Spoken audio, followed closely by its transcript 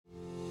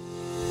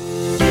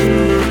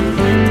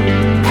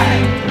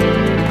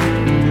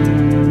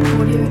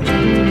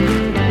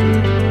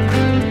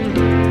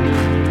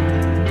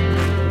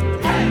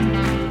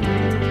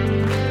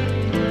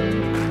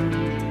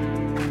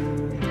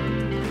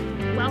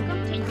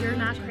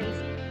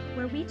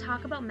we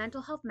talk about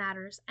mental health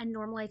matters and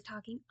normalize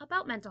talking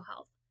about mental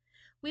health.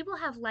 We will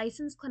have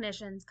licensed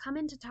clinicians come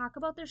in to talk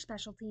about their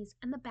specialties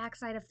and the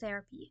backside of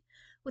therapy,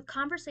 with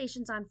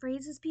conversations on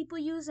phrases people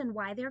use and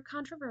why they're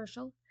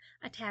controversial,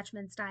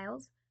 attachment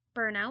styles,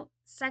 burnout,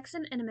 sex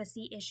and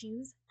intimacy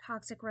issues,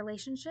 toxic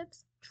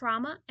relationships,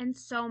 trauma, and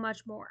so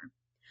much more.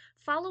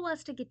 Follow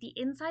us to get the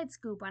inside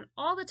scoop on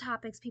all the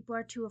topics people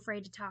are too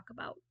afraid to talk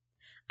about.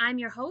 I'm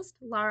your host,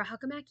 Laura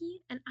Huckamacky,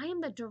 and I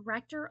am the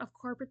Director of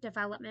Corporate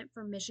Development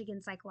for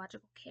Michigan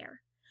Psychological Care.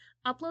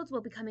 Uploads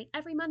will be coming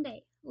every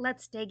Monday.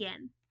 Let's dig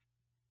in.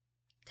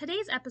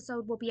 Today's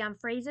episode will be on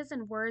phrases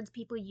and words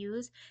people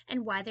use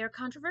and why they're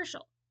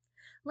controversial.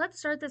 Let's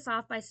start this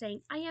off by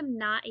saying I am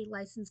not a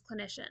licensed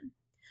clinician.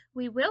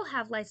 We will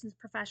have licensed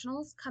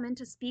professionals come in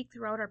to speak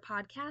throughout our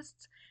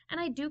podcasts,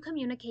 and I do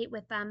communicate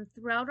with them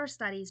throughout our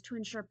studies to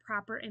ensure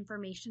proper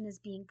information is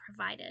being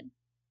provided.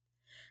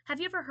 Have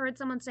you ever heard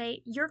someone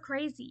say, "You're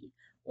crazy,"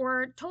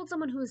 or told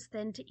someone who is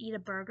thin to eat a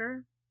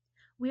burger?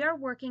 We are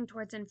working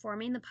towards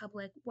informing the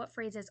public what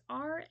phrases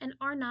are and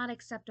are not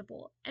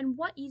acceptable and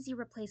what easy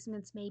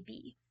replacements may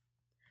be.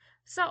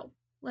 So,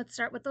 let's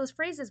start with those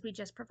phrases we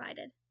just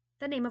provided.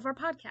 The name of our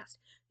podcast,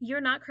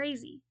 You're Not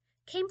Crazy,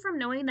 came from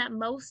knowing that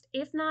most,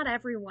 if not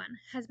everyone,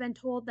 has been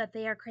told that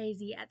they are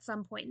crazy at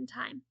some point in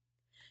time.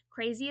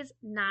 Crazy is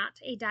not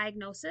a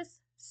diagnosis,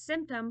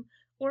 symptom,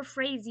 or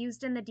phrase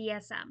used in the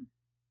DSM.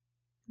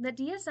 The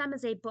DSM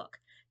is a book,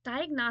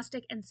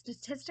 Diagnostic and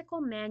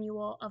Statistical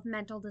Manual of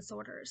Mental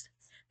Disorders,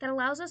 that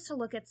allows us to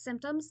look at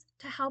symptoms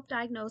to help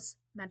diagnose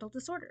mental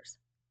disorders.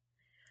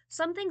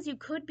 Some things you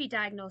could be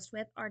diagnosed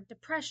with are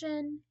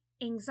depression,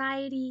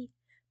 anxiety,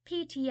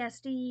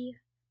 PTSD,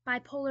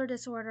 bipolar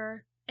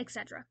disorder,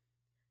 etc.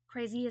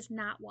 Crazy is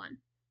not one.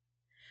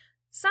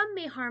 Some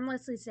may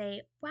harmlessly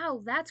say,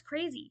 "Wow, that's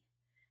crazy."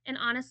 And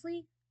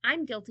honestly,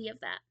 I'm guilty of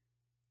that.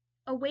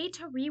 A way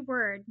to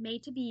reword may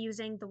to be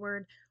using the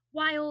word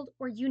wild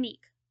or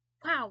unique.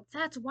 "Wow,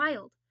 that's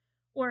wild."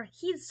 Or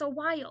 "he's so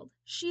wild,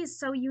 she's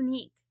so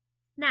unique."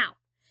 Now,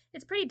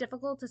 it's pretty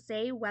difficult to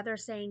say whether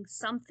saying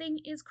something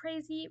is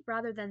crazy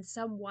rather than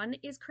someone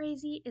is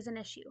crazy is an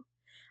issue.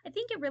 I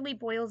think it really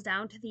boils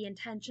down to the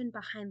intention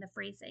behind the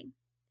phrasing.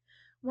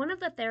 One of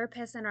the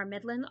therapists in our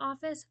Midland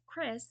office,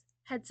 Chris,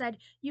 had said,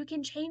 "You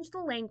can change the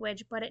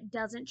language, but it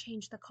doesn't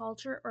change the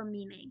culture or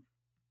meaning."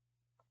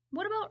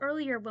 What about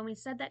earlier when we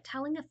said that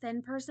telling a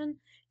thin person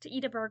to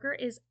eat a burger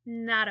is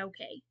not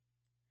okay?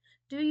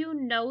 Do you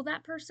know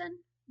that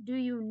person? Do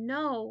you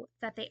know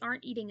that they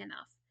aren't eating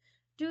enough?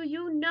 Do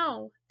you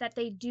know that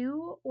they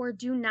do or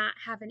do not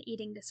have an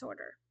eating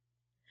disorder?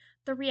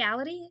 The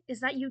reality is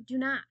that you do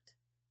not.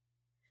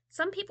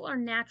 Some people are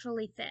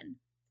naturally thin.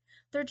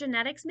 Their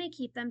genetics may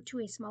keep them to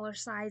a smaller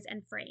size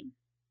and frame.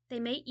 They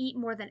may eat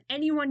more than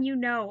anyone you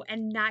know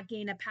and not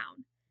gain a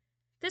pound.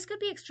 This could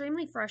be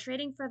extremely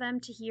frustrating for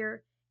them to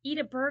hear, "Eat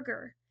a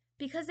burger,"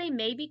 because they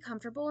may be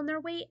comfortable in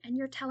their weight and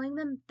you're telling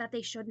them that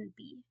they shouldn't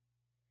be.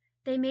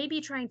 They may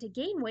be trying to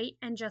gain weight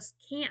and just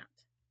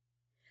can't.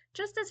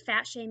 Just as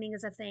fat shaming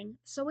is a thing,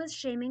 so is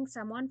shaming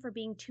someone for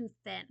being too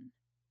thin.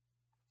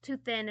 Too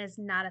thin is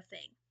not a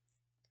thing.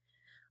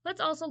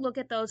 Let's also look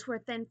at those who are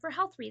thin for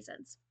health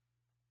reasons.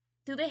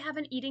 Do they have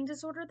an eating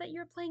disorder that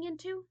you're playing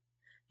into?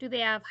 Do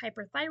they have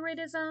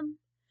hyperthyroidism?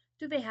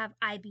 Do they have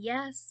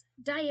IBS,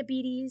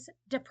 diabetes,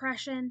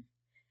 depression?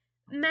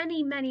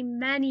 Many, many,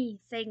 many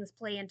things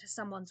play into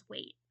someone's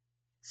weight.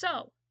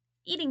 So,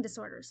 eating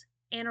disorders,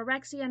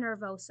 anorexia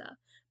nervosa,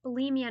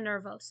 bulimia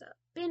nervosa,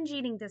 binge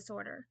eating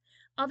disorder,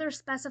 other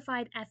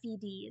specified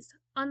FEDs,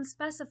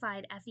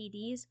 unspecified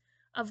FEDs,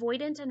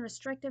 avoidant and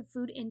restrictive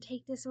food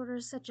intake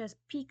disorders such as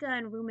pica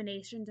and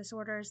rumination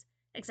disorders,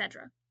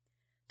 etc.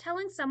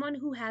 Telling someone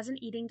who has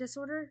an eating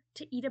disorder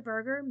to eat a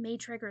burger may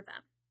trigger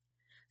them.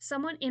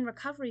 Someone in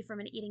recovery from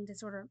an eating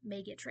disorder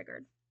may get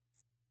triggered.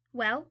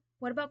 Well,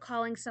 what about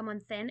calling someone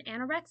thin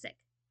anorexic?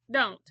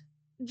 Don't.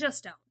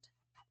 Just don't.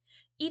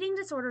 Eating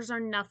disorders are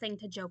nothing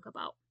to joke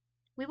about.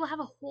 We will have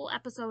a whole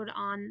episode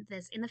on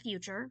this in the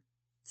future,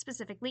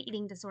 specifically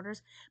eating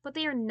disorders, but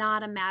they are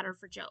not a matter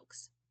for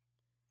jokes.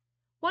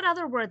 What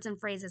other words and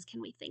phrases can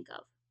we think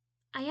of?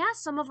 I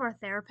asked some of our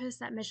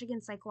therapists at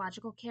Michigan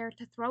Psychological Care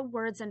to throw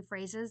words and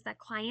phrases that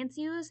clients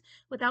use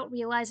without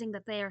realizing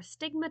that they are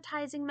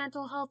stigmatizing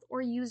mental health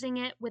or using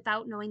it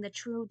without knowing the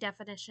true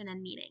definition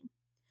and meaning.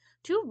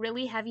 Two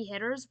really heavy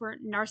hitters were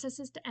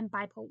narcissist and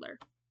bipolar.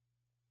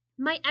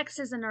 "My ex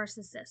is a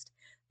narcissist.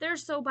 They're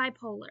so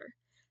bipolar."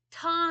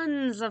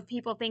 Tons of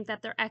people think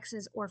that their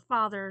exes or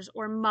fathers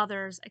or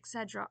mothers,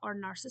 etc., are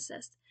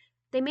narcissists.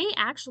 They may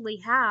actually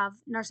have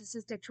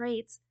narcissistic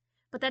traits,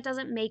 but that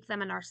doesn't make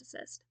them a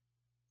narcissist.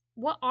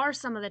 What are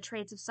some of the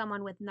traits of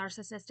someone with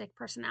narcissistic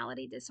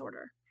personality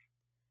disorder?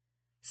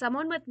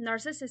 Someone with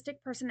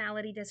narcissistic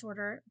personality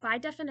disorder, by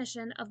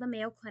definition of the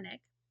Mayo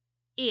Clinic,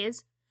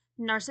 is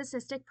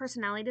narcissistic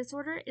personality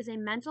disorder is a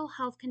mental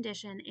health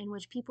condition in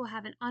which people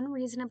have an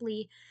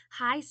unreasonably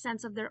high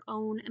sense of their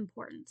own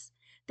importance.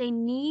 They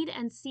need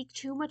and seek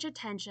too much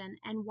attention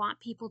and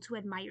want people to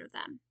admire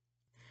them.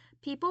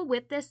 People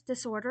with this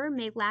disorder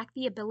may lack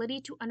the ability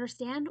to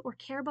understand or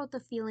care about the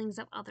feelings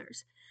of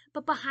others,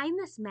 but behind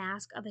this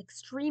mask of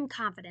extreme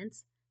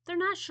confidence, they're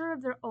not sure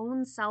of their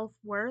own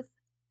self-worth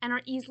and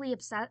are easily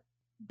upset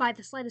by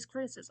the slightest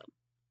criticism.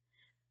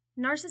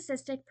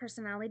 Narcissistic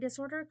personality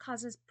disorder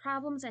causes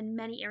problems in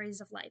many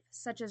areas of life,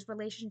 such as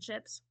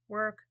relationships,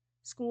 work,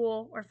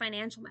 school, or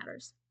financial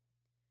matters.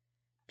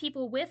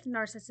 People with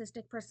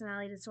narcissistic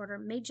personality disorder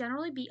may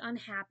generally be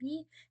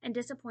unhappy and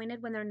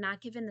disappointed when they're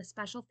not given the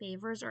special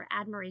favors or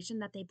admiration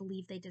that they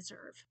believe they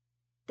deserve.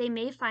 They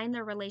may find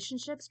their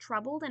relationships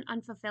troubled and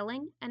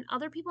unfulfilling, and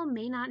other people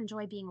may not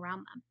enjoy being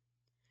around them.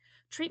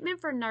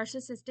 Treatment for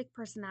narcissistic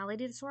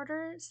personality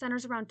disorder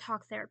centers around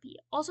talk therapy,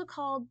 also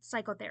called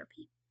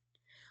psychotherapy.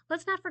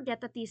 Let's not forget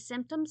that these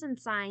symptoms and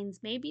signs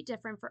may be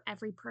different for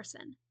every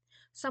person.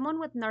 Someone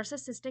with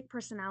narcissistic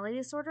personality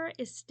disorder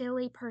is still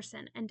a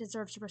person and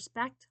deserves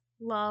respect,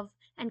 love,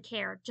 and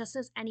care just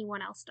as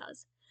anyone else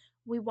does.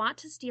 We want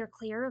to steer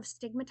clear of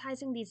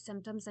stigmatizing these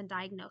symptoms and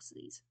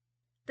diagnoses.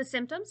 The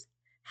symptoms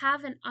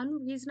have an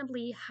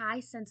unreasonably high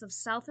sense of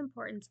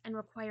self-importance and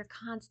require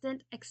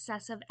constant,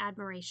 excessive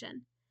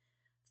admiration.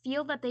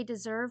 Feel that they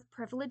deserve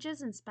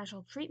privileges and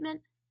special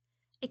treatment.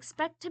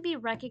 Expect to be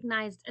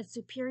recognized as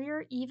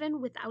superior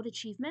even without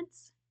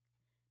achievements.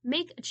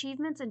 Make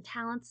achievements and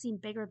talents seem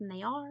bigger than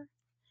they are.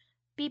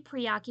 Be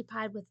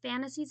preoccupied with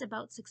fantasies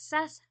about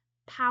success,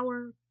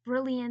 power,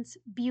 brilliance,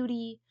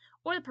 beauty,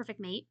 or the perfect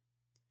mate.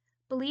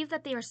 Believe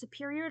that they are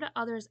superior to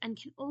others and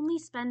can only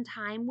spend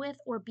time with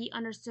or be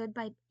understood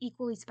by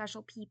equally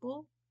special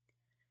people.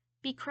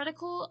 Be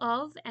critical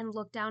of and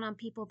look down on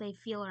people they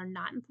feel are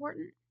not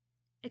important.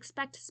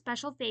 Expect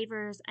special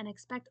favors and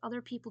expect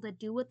other people to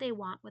do what they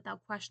want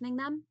without questioning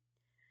them.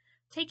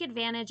 Take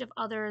advantage of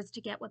others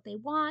to get what they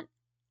want.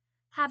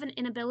 Have an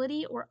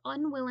inability or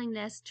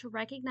unwillingness to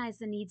recognize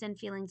the needs and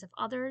feelings of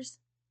others.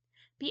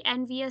 Be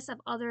envious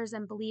of others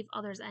and believe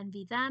others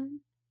envy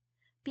them.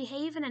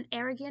 Behave in an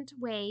arrogant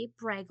way,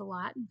 brag a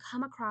lot, and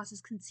come across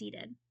as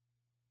conceited.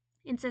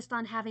 Insist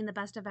on having the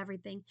best of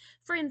everything,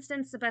 for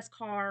instance, the best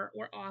car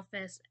or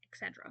office,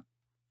 etc.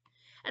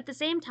 At the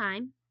same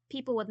time,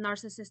 people with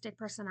narcissistic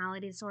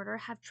personality disorder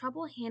have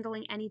trouble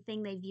handling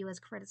anything they view as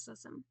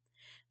criticism.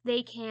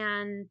 They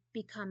can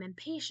become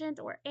impatient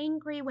or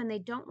angry when they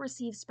don't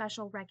receive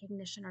special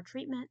recognition or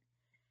treatment,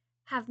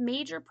 have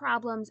major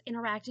problems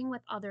interacting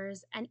with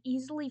others, and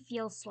easily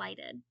feel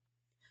slighted.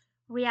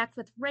 React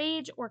with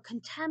rage or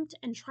contempt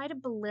and try to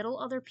belittle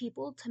other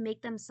people to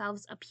make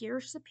themselves appear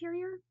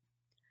superior.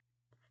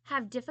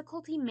 Have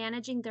difficulty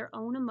managing their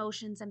own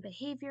emotions and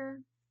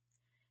behavior.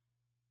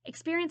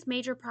 Experience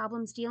major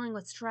problems dealing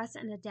with stress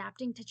and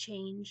adapting to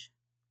change.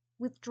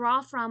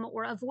 Withdraw from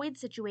or avoid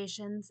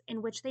situations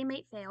in which they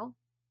may fail.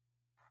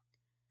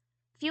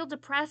 Feel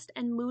depressed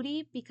and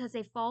moody because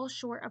they fall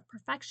short of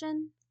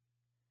perfection.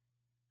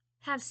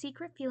 Have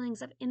secret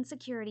feelings of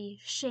insecurity,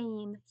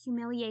 shame,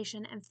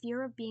 humiliation, and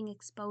fear of being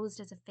exposed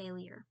as a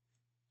failure.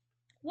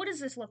 What does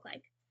this look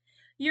like?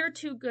 You're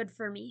too good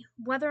for me,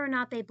 whether or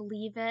not they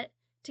believe it,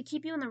 to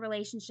keep you in the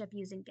relationship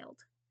using guilt.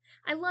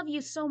 I love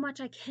you so much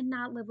I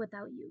cannot live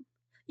without you.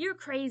 You're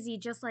crazy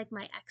just like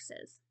my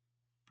exes.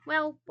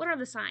 Well, what are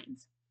the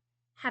signs?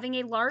 Having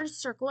a large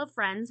circle of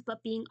friends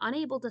but being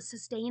unable to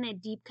sustain a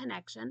deep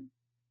connection.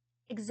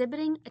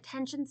 Exhibiting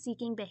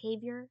attention-seeking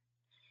behavior.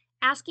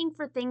 Asking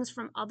for things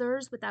from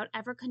others without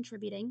ever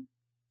contributing.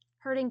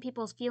 Hurting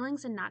people's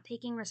feelings and not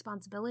taking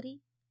responsibility.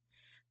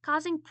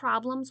 Causing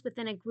problems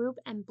within a group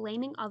and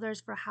blaming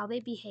others for how they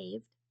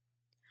behaved.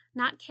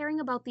 Not caring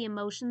about the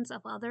emotions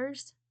of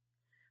others.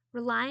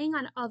 Relying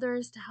on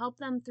others to help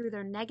them through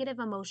their negative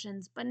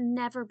emotions but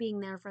never being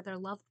there for their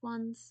loved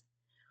ones.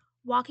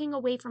 Walking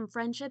away from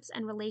friendships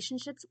and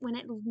relationships when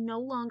it no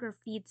longer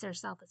feeds their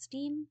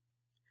self-esteem.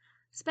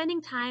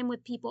 Spending time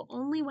with people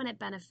only when it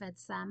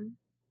benefits them.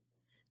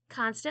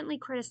 Constantly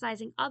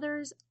criticizing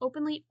others,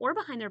 openly or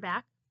behind their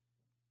back.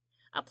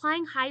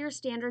 Applying higher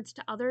standards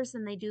to others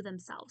than they do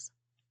themselves.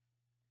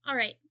 All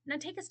right, now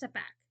take a step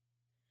back.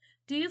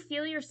 Do you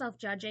feel yourself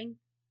judging?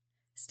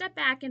 Step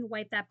back and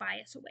wipe that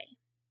bias away.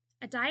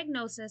 A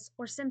diagnosis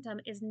or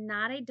symptom is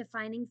not a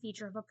defining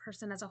feature of a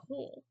person as a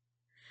whole.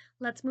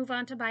 Let's move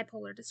on to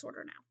bipolar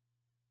disorder now.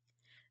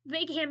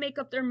 They can't make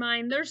up their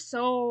mind. They're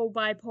so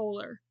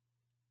bipolar.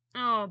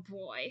 Oh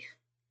boy.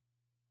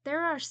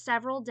 There are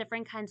several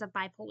different kinds of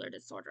bipolar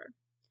disorder.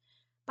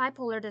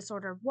 Bipolar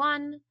disorder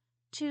 1,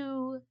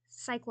 2,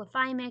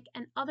 cyclothymic,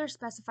 and other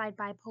specified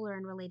bipolar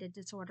and related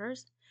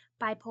disorders,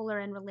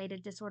 bipolar and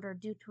related disorder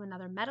due to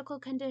another medical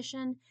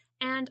condition,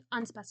 and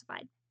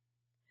unspecified.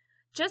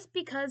 Just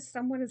because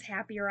someone is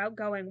happy or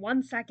outgoing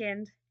 1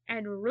 second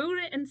and rude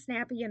and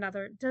snappy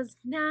another does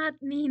not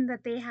mean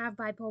that they have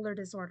bipolar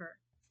disorder.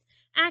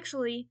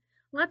 Actually,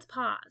 let's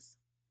pause.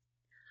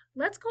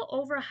 Let's go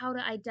over how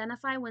to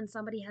identify when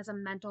somebody has a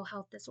mental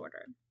health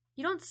disorder.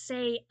 You don't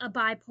say a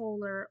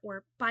bipolar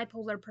or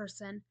bipolar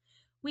person.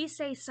 We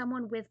say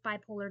someone with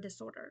bipolar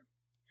disorder.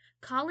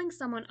 Calling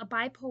someone a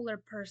bipolar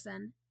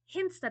person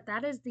hints that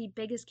that is the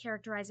biggest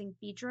characterizing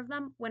feature of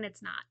them when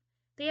it's not.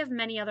 they have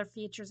many other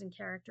features and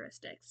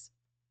characteristics.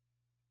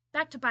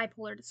 Back to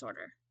bipolar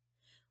disorder.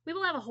 We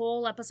will have a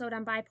whole episode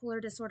on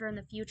bipolar disorder in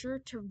the future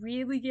to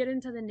really get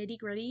into the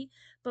nitty-gritty,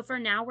 but for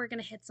now we're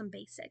going to hit some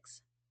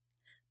basics.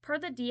 Per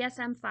the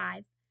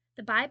DSM-5,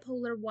 the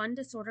bipolar I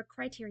disorder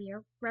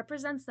criteria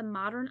represents the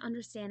modern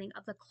understanding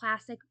of the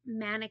classic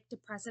manic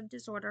depressive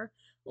disorder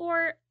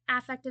or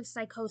affective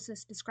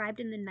psychosis described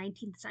in the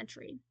 19th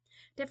century,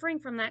 differing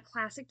from that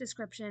classic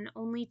description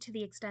only to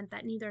the extent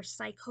that neither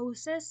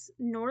psychosis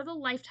nor the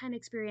lifetime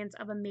experience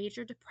of a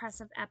major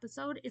depressive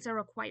episode is a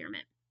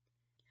requirement.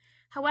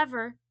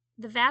 However,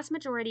 the vast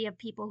majority of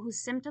people whose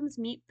symptoms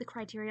meet the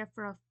criteria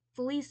for a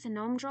fully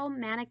synovial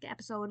manic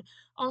episode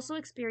also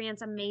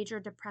experience a major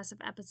depressive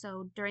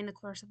episode during the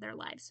course of their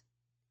lives.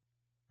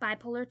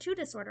 Bipolar II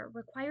disorder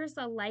requires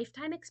the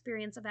lifetime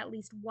experience of at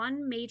least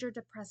one major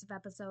depressive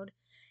episode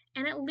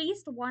and at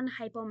least one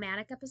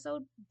hypomanic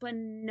episode, but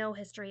no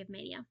history of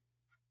mania.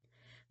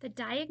 The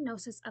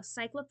diagnosis of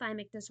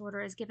cyclothymic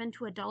disorder is given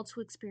to adults who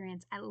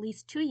experience at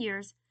least 2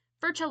 years,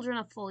 for children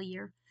a full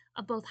year,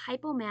 of both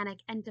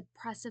hypomanic and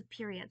depressive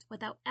periods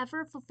without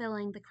ever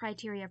fulfilling the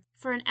criteria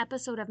for an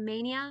episode of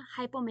mania,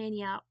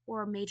 hypomania,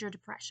 or major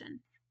depression.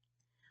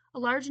 A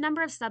large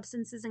number of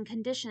substances and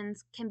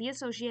conditions can be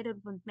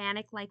associated with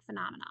manic-like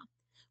phenomena,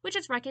 which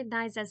is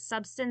recognized as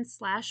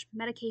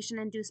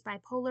substance/medication-induced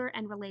bipolar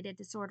and related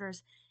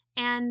disorders,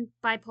 and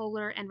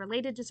bipolar and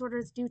related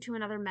disorders due to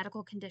another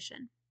medical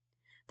condition.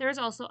 There is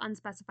also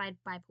unspecified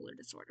bipolar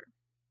disorder.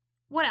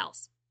 What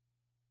else?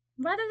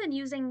 Rather than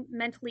using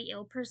mentally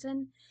ill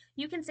person,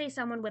 you can say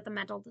someone with a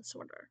mental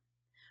disorder.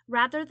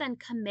 Rather than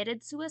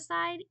committed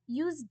suicide,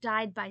 use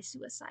died by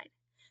suicide.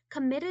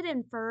 Committed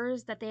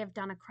infers that they have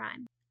done a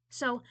crime.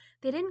 So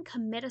they didn't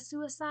commit a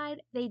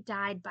suicide, they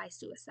died by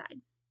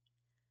suicide.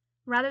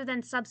 Rather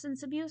than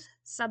substance abuse,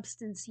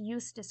 substance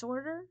use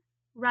disorder.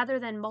 Rather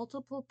than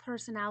multiple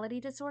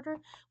personality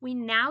disorder, we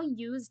now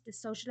use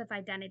dissociative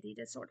identity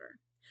disorder.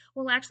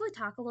 We'll actually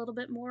talk a little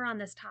bit more on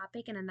this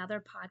topic in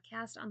another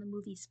podcast on the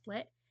movie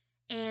Split.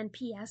 And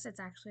P.S., it's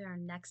actually our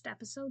next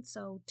episode,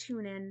 so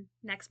tune in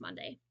next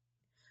Monday.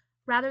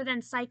 Rather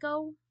than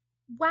psycho,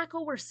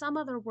 wacko or some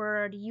other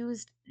word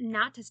used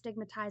not to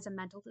stigmatize a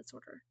mental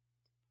disorder.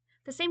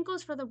 The same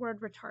goes for the word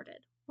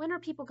retarded. When are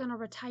people going to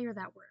retire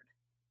that word?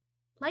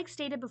 Like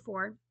stated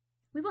before,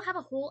 we will have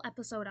a whole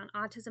episode on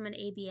autism and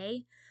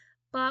ABA,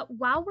 but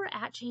while we're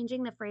at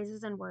changing the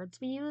phrases and words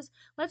we use,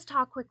 let's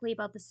talk quickly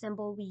about the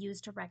symbol we use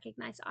to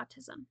recognize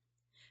autism.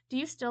 Do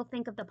you still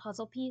think of the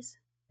puzzle piece?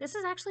 This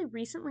is actually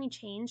recently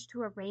changed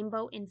to a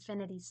rainbow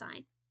infinity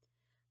sign.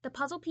 The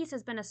puzzle piece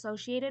has been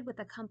associated with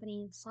a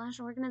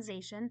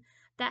company/organization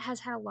that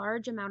has had a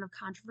large amount of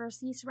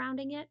controversy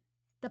surrounding it.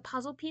 The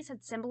puzzle piece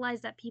had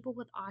symbolized that people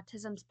with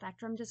autism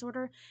spectrum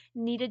disorder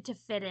needed to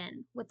fit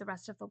in with the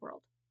rest of the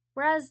world,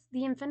 whereas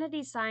the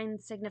infinity sign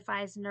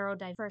signifies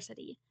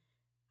neurodiversity,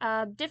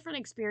 different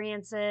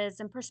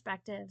experiences and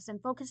perspectives,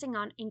 and focusing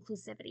on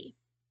inclusivity.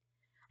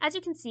 As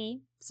you can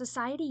see,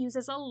 society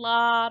uses a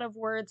lot of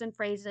words and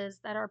phrases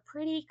that are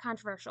pretty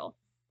controversial.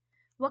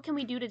 What can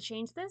we do to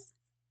change this?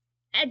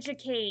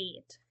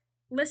 Educate!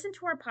 Listen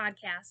to our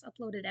podcast,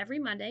 uploaded every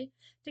Monday,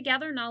 to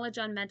gather knowledge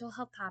on mental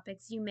health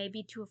topics you may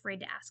be too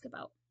afraid to ask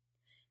about.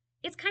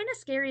 It's kind of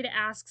scary to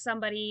ask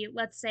somebody,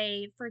 let's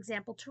say, for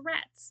example,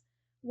 Tourette's.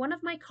 One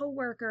of my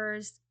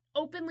coworkers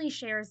openly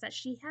shares that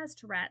she has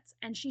Tourette's,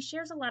 and she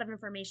shares a lot of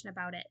information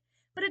about it,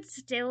 but it's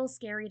still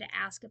scary to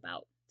ask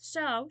about.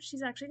 So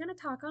she's actually going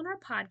to talk on our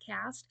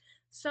podcast,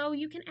 so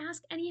you can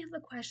ask any of the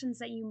questions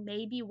that you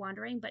may be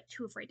wondering but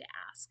too afraid to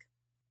ask.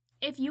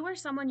 If you or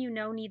someone you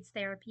know needs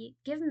therapy,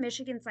 give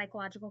Michigan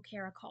Psychological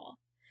Care a call.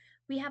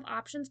 We have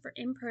options for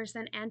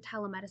in-person and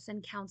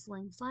telemedicine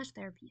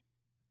counseling/therapy.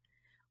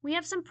 We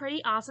have some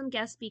pretty awesome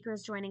guest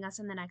speakers joining us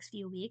in the next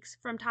few weeks,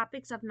 from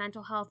topics of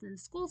mental health in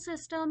school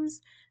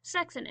systems,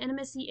 sex and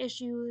intimacy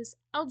issues,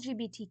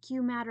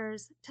 LGBTQ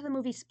matters, to the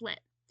movie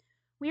Split.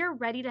 We are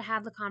ready to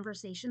have the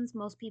conversations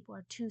most people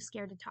are too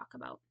scared to talk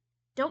about.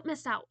 Don't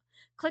miss out.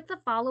 Click the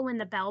follow and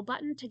the bell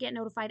button to get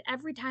notified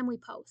every time we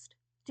post.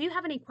 Do you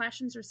have any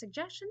questions or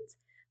suggestions?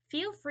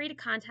 Feel free to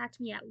contact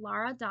me at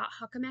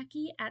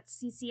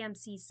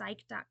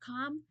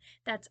lara.huckamacky@ccmcpsych.com.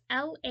 That's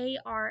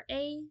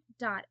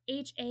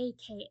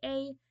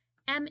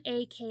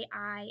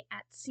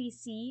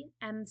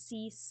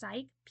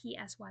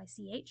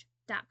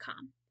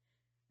LARA.HAKAMAKI@ccmcpsych.com.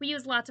 We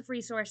use lots of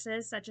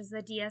resources such as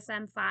the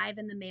DSM-5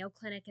 and the Mayo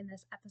Clinic in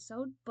this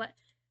episode, but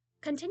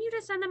continue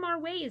to send them our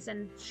ways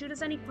and shoot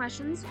us any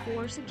questions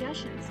or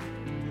suggestions.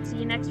 See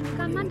you next week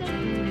on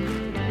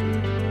Monday.